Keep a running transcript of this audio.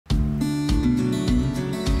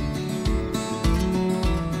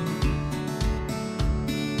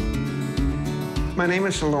My name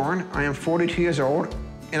is Lauren. I am 42 years old,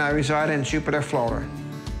 and I reside in Jupiter, Florida.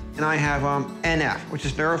 And I have NF, which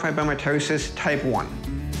is neurofibromatosis type 1.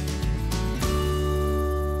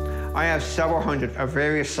 I have several hundred of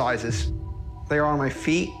various sizes. They are on my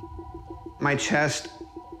feet, my chest,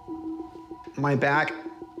 my back,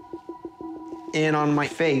 and on my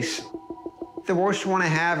face. The worst one I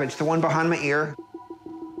have, it's the one behind my ear.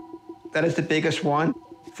 That is the biggest one.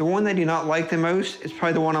 The one I do not like the most is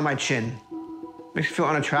probably the one on my chin. Makes me feel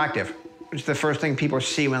unattractive, which is the first thing people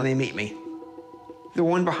see when they meet me. The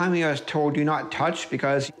one behind me I was told do not touch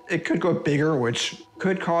because it could go bigger, which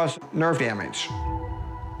could cause nerve damage.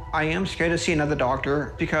 I am scared to see another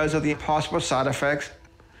doctor because of the possible side effects,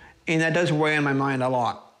 and that does weigh on my mind a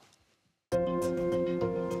lot.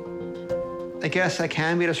 I guess I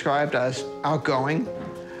can be described as outgoing,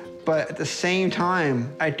 but at the same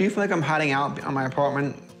time, I do feel like I'm hiding out on my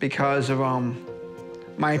apartment because of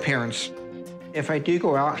my appearance. If I do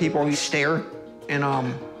go out, people stare and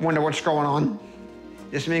wonder what's going on.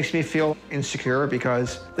 This makes me feel insecure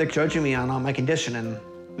because they're judging me on my condition and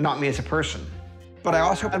not me as a person. But I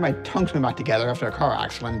also had my tongue spin back together after a car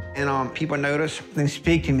accident, and people notice, they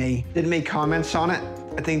speak to me, didn't make comments on it.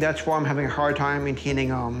 I think that's why I'm having a hard time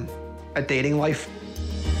maintaining a dating life.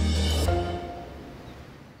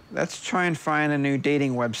 Let's try and find a new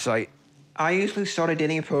dating website. I usually start a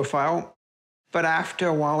dating profile, but after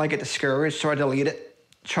a while I get discouraged, so I delete it.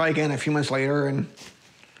 Try again a few months later, and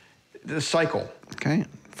the cycle. Okay,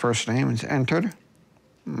 first name is entered,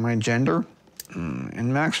 my gender,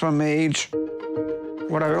 and maximum age.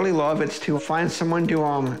 What I really love is to find someone to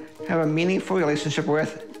have a meaningful relationship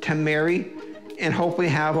with, to marry, and hopefully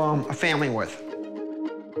have a family with.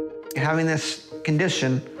 Having this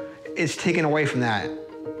condition is taken away from that.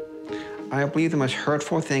 I believe the most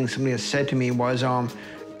hurtful thing somebody has said to me was,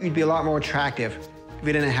 you'd be a lot more attractive if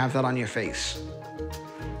you didn't have that on your face.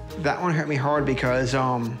 That one hurt me hard because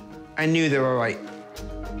I knew they were right.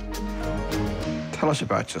 Tell us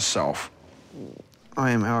about yourself. I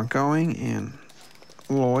am outgoing and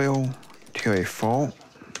loyal to a fault.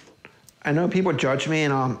 I know people judge me,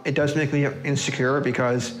 and it does make me insecure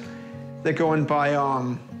because they're going by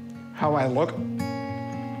how I look.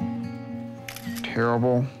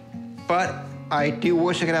 Terrible. But I do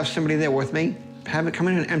wish I could have somebody there with me. Having come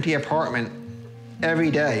in an empty apartment every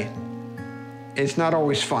day, it's not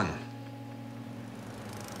always fun.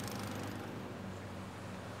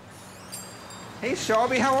 Hey,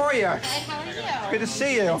 Shelby, how are you? Hi, how are you? Good to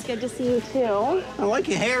see you. It's good to see you, too. I like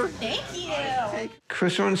your hair. Thank you. Hey,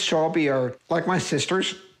 Crystal and Shelby are like my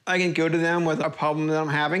sisters. I can go to them with a problem that I'm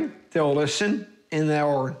having. They'll listen, and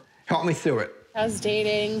they'll help me through it. How's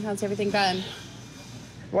dating? How's everything been?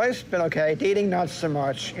 Life's been okay. Dating, not so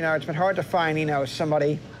much. You know, it's been hard to find,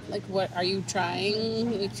 somebody. Like, what, are you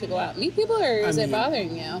trying to go out and meet people, or is it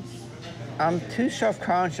bothering you? I'm too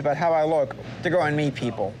self-conscious about how I look to go and meet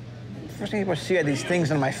people. First thing people see are these things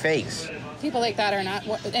on my face. People like that are not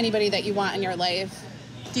anybody that you want in your life.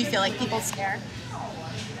 Do you feel like people stare?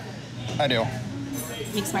 I do.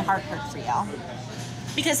 It makes my heart hurt for you.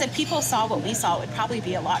 Because if people saw what we saw, it would probably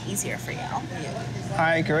be a lot easier for you.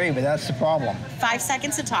 I agree, but that's the problem. 5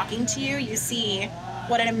 seconds of talking to you, you see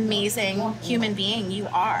what an amazing human being you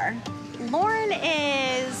are. Lauren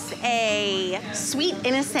is a sweet,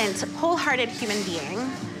 innocent, wholehearted human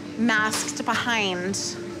being masked behind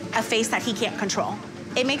a face that he can't control.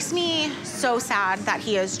 It makes me so sad that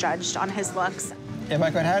he is judged on his looks. If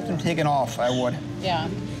I could have them taken off, I would. Yeah.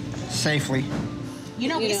 Safely.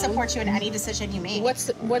 We support you in any decision you make. What's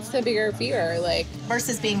the bigger fear, like?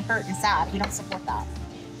 Versus being hurt and sad. We don't support that.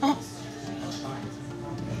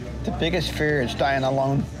 The biggest fear is dying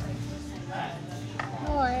alone.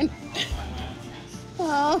 Lauren.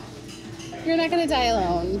 Oh, you're not gonna die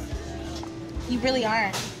alone. You really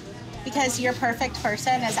aren't. Because your perfect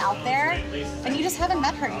person is out there, and you just haven't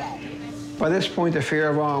met her yet. By this point, the fear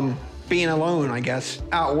of being alone, I guess,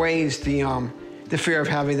 outweighs the fear of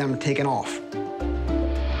having them taken off.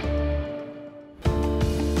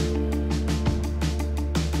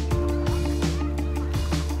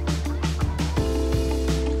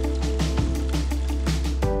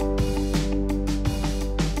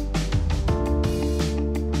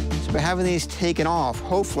 So by having these taken off,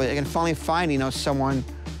 hopefully I can finally find, someone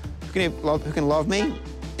who can love me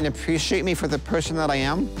and appreciate me for the person that I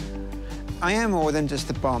am. I am more than just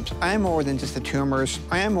the bumps. I am more than just the tumors.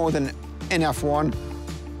 I am more than NF1.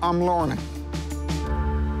 I'm Lauren.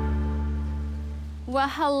 Well,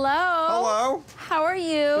 hello. Hello. How are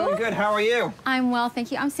you? Doing good. How are you? I'm well, thank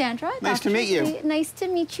you. I'm Sandra. Nice to meet you. Nice to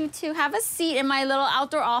meet you, too. Have a seat in my little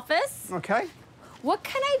outdoor office. Okay. What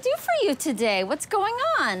can I do for you today? What's going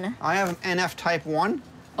on? I have NF type 1. And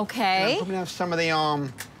Okay. I'm hoping to have some of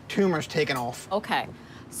the tumors taken off. Okay.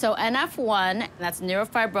 So NF1, that's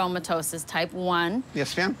neurofibromatosis type 1.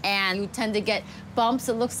 Yes, ma'am. And you tend to get bumps.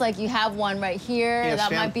 It looks like you have one right here. Yes,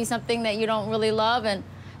 that ma'am. might be something that you don't really love, and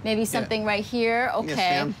maybe something right here. Okay. Yes,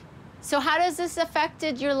 ma'am. So how does this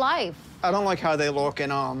affected your life? I don't like how they look,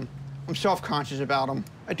 and I'm self-conscious about them.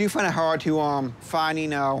 I do find it hard to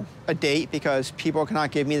find, a date because people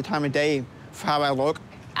cannot give me the time of day for how I look.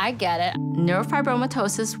 I get it.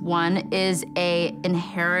 Neurofibromatosis 1 is a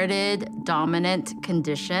inherited dominant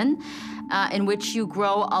condition in which you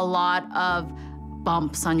grow a lot of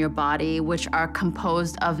bumps on your body, which are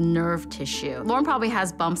composed of nerve tissue. Lauren probably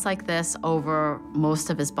has bumps like this over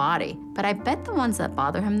most of his body, but I bet the ones that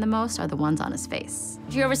bother him the most are the ones on his face.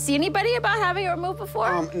 Did you ever see anybody about having it removed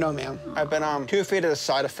before? No, ma'am. I've been too afraid of the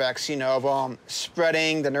side effects, of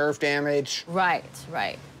spreading, the nerve damage. Right,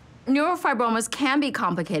 right. Neurofibromas can be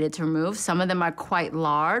complicated to remove. Some of them are quite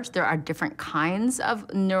large. There are different kinds of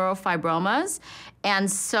neurofibromas. And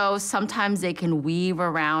so sometimes they can weave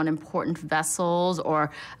around important vessels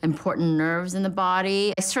or important nerves in the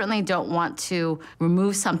body. I certainly don't want to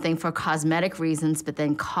remove something for cosmetic reasons, but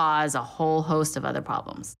then cause a whole host of other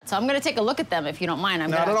problems. So I'm gonna take a look at them if you don't mind.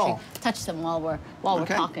 I'm Not gonna at actually all. touch them while we're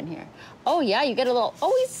Okay. talking here. Oh yeah, you get a little,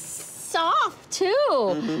 oh, he's soft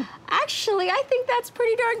too. Actually, I think that's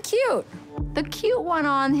pretty darn cute. The cute one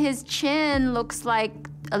on his chin looks like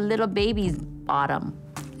a little baby's bottom.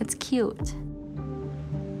 It's cute.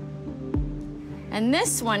 And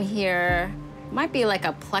this one here might be like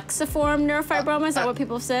a plexiform neurofibroma. Is that what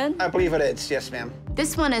people have said? I believe it is, yes, ma'am.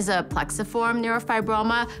 This one is a plexiform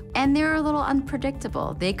neurofibroma, and they're a little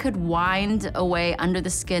unpredictable. They could wind away under the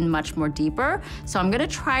skin much more deeper. So I'm gonna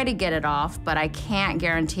try to get it off, but I can't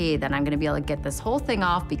guarantee that I'm gonna be able to get this whole thing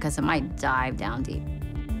off because it might dive down deep.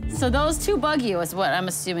 So those two bug you is what I'm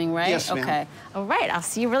assuming, right? Yes, ma'am. Okay. All right, I'll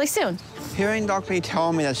see you really soon. Hearing Dr. Lee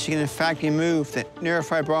tell me that she can in fact remove the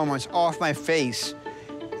neurofibromas off my face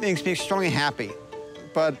makes me extremely happy.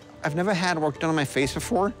 But I've never had work done on my face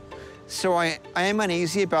before, so I am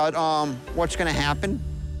uneasy about what's gonna happen.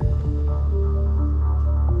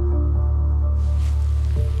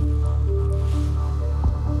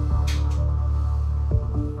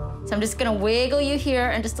 So I'm just gonna wiggle you here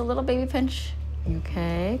and just a little baby pinch.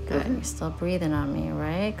 Okay, good. You're still breathing on me,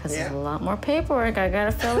 right? Because there's a lot more paperwork I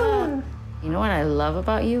gotta fill out. You know what I love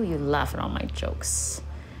about you? You laugh at all my jokes.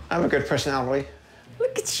 I have a good personality.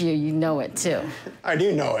 Look at you, you know it too. I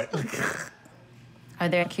do know it. Are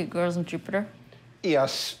there cute girls in Jupiter?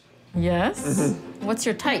 Yes. Yes? What's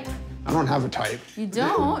your type? I don't have a type. You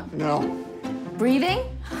don't? No. Breathing?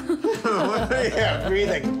 Yeah,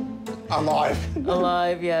 breathing. Alive.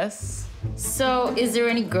 Alive, yes. So is there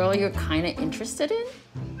any girl you're kind of interested in?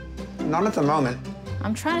 Not at the moment.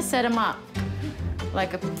 I'm trying to set him up.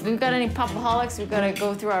 Like, if we've got any popaholics, we've got to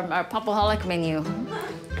go through our popaholic menu.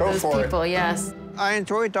 Go Those for people, yes. I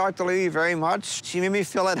enjoyed Dr. Lee very much. She made me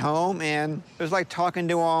feel at home, and it was like talking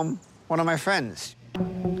to one of my friends.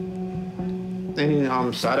 Any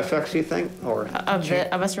side effects, you think, or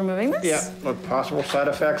Of us removing this? yeah, what possible side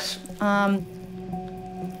effects?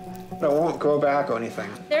 But I won't go back or anything.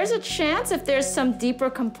 There's a chance if there's some deeper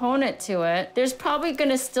component to it, there's probably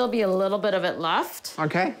gonna still be a little bit of it left.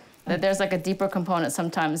 Okay. That there's like a deeper component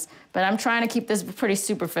sometimes, but I'm trying to keep this pretty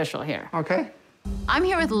superficial here. Okay. I'm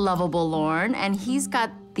here with lovable Lauren, and he's got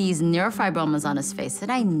these neurofibromas on his face that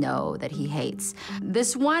I know that he hates.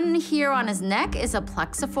 This one here on his neck is a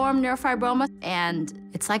plexiform neurofibroma, and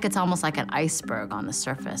it's almost like an iceberg on the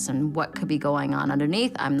surface, and what could be going on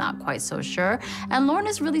underneath, I'm not quite so sure. And Lauren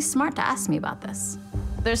is really smart to ask me about this.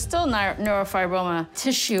 There's still neurofibroma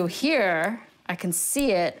tissue here. I can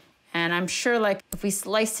see it. And I'm sure, like, if we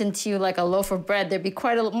sliced into you like a loaf of bread, there'd be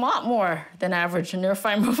quite a lot more than average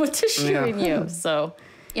neurofibroma tissue in you. So,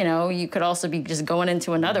 you could also be just going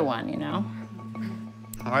into another one,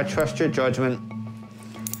 I trust your judgment.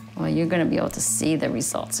 Well, you're gonna be able to see the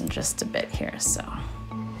results in just a bit here, so.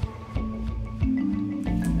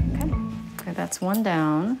 Okay, that's one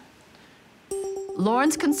down.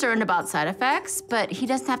 Lauren's concerned about side effects, but he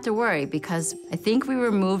doesn't have to worry because I think we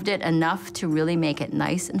removed it enough to really make it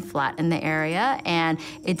nice and flat in the area, and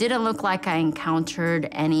it didn't look like I encountered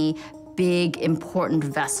any big, important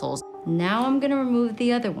vessels. Now I'm gonna remove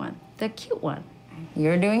the other one, the cute one.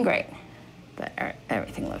 You're doing great, but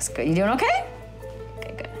everything looks good. You doing okay?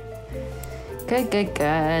 Okay, good. Good, good,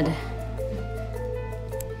 good.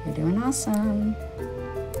 You're doing awesome.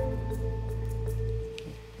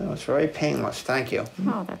 No, it's very painless, thank you.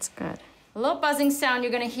 Oh, that's good. A little buzzing sound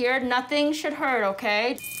you're gonna hear. Nothing should hurt,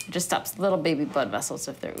 okay? It just stops little baby blood vessels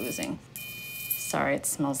if they're oozing. Sorry, it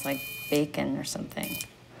smells like bacon or something.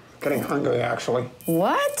 Getting hungry, actually.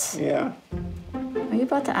 What? Yeah. Are you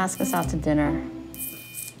about to ask us out to dinner?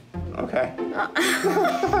 Okay.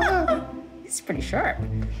 He's pretty sharp.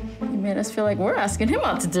 He made us feel like we're asking him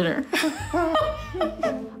out to dinner.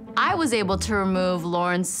 I was able to remove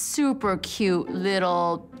Lauren's super cute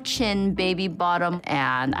little chin baby bottom,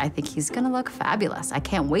 and I think he's gonna look fabulous. I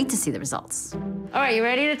can't wait to see the results. All right, you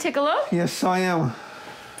ready to take a look? Yes, I am.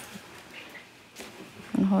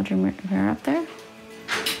 And hold your mirror up there.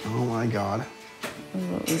 Oh my God. A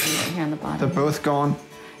little easy right here on the bottom. They're both gone.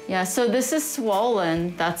 Yeah, so this is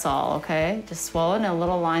swollen, that's all, okay? Just swollen, a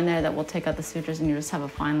little line there that will take out the sutures, and you just have a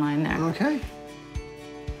fine line there. Okay.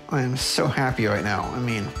 I am so happy right now. I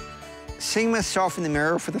mean, seeing myself in the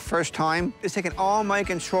mirror for the first time is taking all my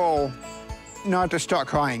control not to start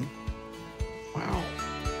crying. Wow.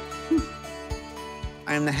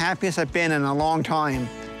 I am the happiest I've been in a long time.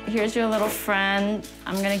 Here's your little friend.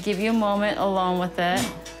 I'm gonna give you a moment alone with it.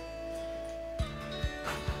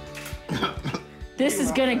 This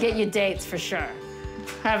is gonna get you dates for sure.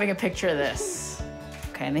 Having a picture of this.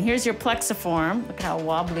 Okay, and then here's your plexiform. Look at how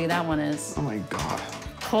wobbly that one is. Oh my God.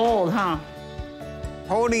 Cold, huh?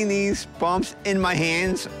 Holding these bumps in my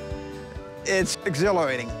hands, it's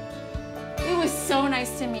exhilarating. It was so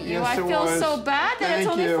nice to meet you. Yes, I it feel was. so bad that it's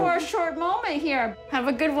Thank only you. for a short moment here. Have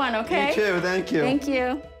a good one, okay? You too, thank you. Thank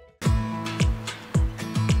you.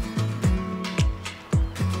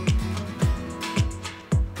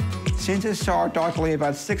 Since I saw Dr. Lee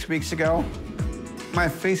about 6 weeks ago, my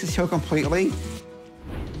face is healed completely.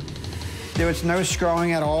 There was no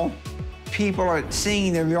scarring at all. People are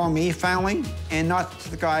seeing the real me finally, and not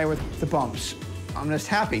the guy with the bumps. I'm just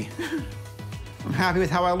happy. I'm happy with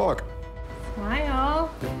how I look. Smile.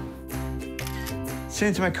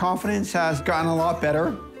 Since my confidence has gotten a lot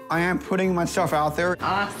better, I am putting myself out there.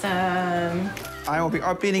 Awesome. I will be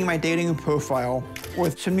updating my dating profile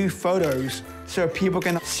with some new photos so people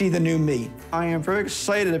can see the new me. I am very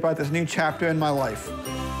excited about this new chapter in my life.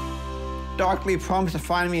 Dr. Lee promised to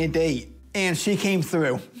find me a date, and she came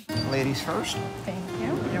through. Ladies first. Thank you.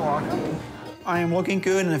 You're welcome. I am looking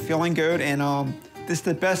good and feeling good, and this is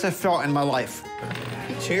the best I've felt in my life.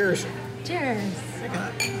 Cheers. Cheers.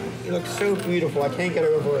 You look so beautiful. I can't get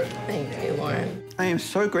over it. Thank you, Lauren. I am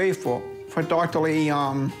so grateful for Dr. Lee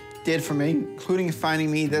did for me, including finding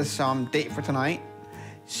me this date for tonight.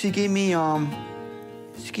 She gave me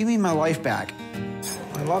my life back.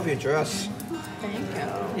 I love your dress.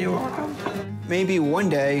 Thank you. You're welcome. Maybe one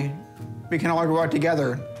day we can all go out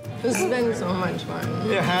together. This has been so much fun.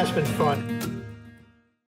 It has been fun.